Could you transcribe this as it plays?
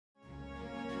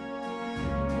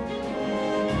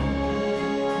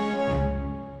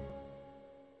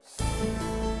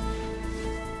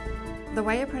The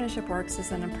way apprenticeship works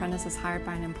is an apprentice is hired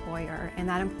by an employer, and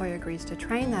that employer agrees to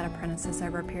train that apprentice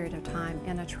over a period of time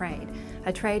in a trade.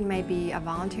 A trade may be a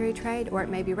voluntary trade or it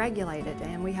may be regulated,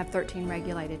 and we have 13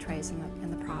 regulated trades in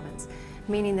the province,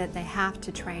 meaning that they have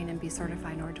to train and be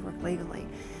certified in order to work legally.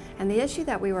 And the issue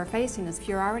that we were facing is if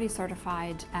you're already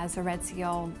certified as a Red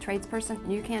Seal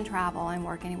tradesperson, you can travel and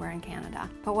work anywhere in Canada.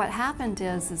 But what happened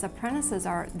is apprentices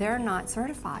they're not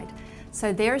certified.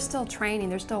 So they're still training,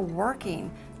 they're still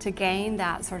working to gain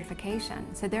that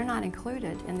certification. So they're not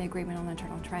included in the Agreement on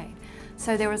Internal Trade.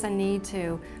 So there was a need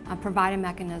to provide a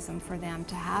mechanism for them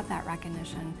to have that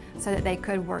recognition so that they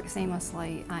could work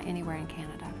seamlessly anywhere in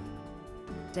Canada.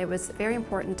 It was very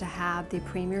important to have the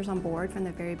premiers on board from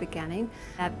the very beginning.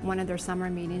 At one of their summer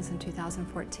meetings in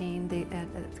 2014, the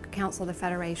Council of the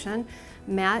Federation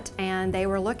met and they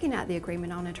were looking at the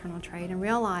Agreement on Internal Trade and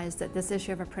realized that this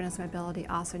issue of apprentice mobility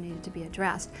also needed to be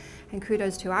addressed. And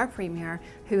kudos to our Premier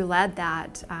who led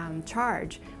that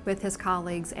charge with his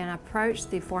colleagues and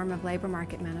approached the Forum of Labor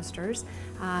Market Ministers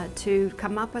to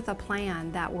come up with a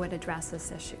plan that would address this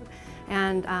issue.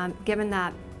 And given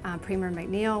that Premier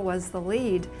McNeil was the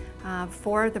lead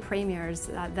for the premiers,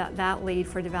 that lead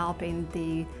for developing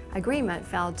the agreement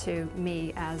fell to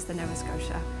me as the Nova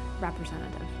Scotia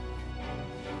representative.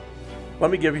 Let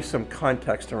me give you some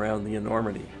context around the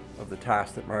enormity of the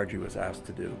task that Marjorie was asked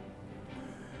to do.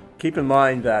 Keep in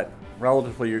mind that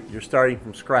relatively you're starting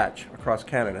from scratch across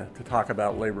Canada to talk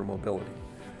about labor mobility.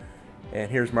 And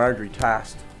here's Marjorie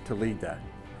tasked to lead that.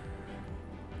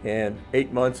 And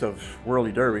 8 months of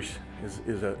whirly-dervish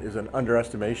is an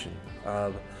underestimation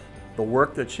of the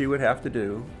work that she would have to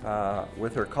do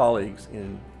with her colleagues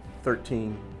in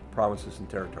 13 provinces and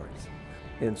territories.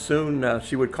 And soon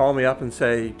she would call me up and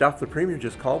say, "Duff, the Premier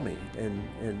just called me, and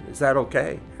is that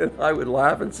okay?" And I would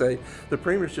laugh and say, "The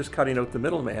Premier's just cutting out the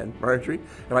middleman, Marjorie,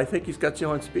 and I think he's got you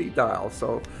on speed dial."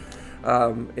 So,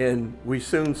 and we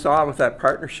soon saw with that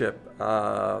partnership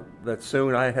that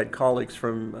soon I had colleagues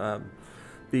from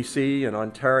BC and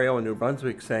Ontario and New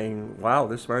Brunswick saying, "Wow,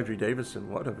 this Marjorie Davison,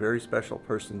 what a very special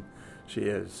person she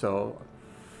is." So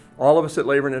all of us at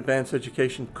Labor and Advanced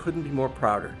Education couldn't be more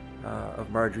prouder of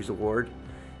Marjorie's award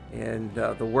and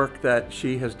the work that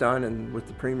she has done, and with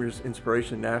the Premier's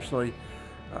inspiration nationally,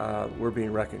 we're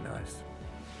being recognized.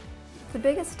 The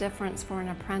biggest difference for an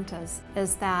apprentice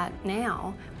is that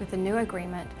now, with the new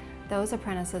agreement, those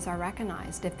apprentices are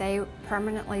recognized. If they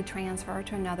permanently transfer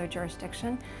to another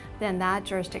jurisdiction, then that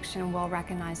jurisdiction will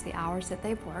recognize the hours that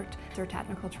they've worked, their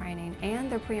technical training, and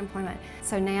their pre-employment.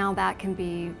 So now that can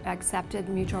be accepted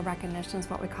mutual recognition is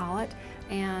what we call it,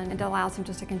 and it allows them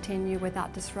just to continue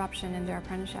without disruption in their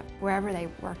apprenticeship, wherever they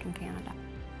work in Canada.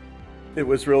 It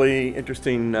was really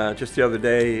interesting. Just the other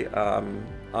day,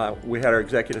 we had our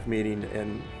executive meeting,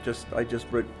 and I just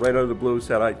right out of the blue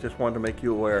said, "I just wanted to make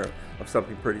you aware of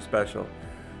something pretty special,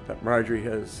 that Marjorie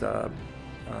has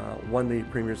won the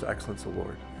Premier's Excellence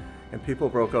Award." And people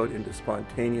broke out into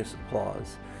spontaneous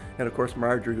applause. And of course,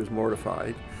 Marjorie was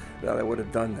mortified that I would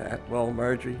have done that. Well,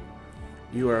 Marjorie,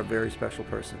 you are a very special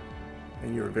person,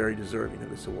 and you're very deserving of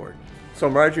this award. So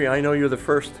Marjorie, I know you're the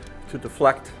first to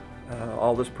deflect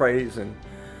all this praise and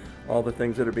all the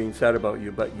things that are being said about you,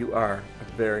 but you are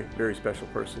a very, very special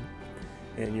person,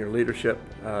 and your leadership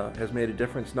has made a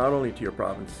difference not only to your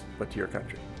province, but to your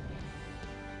country.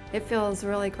 It feels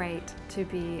really great to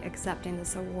be accepting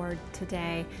this award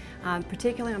today,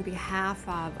 particularly on behalf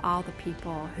of all the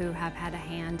people who have had a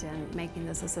hand in making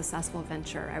this a successful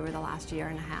venture over the last year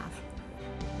and a half.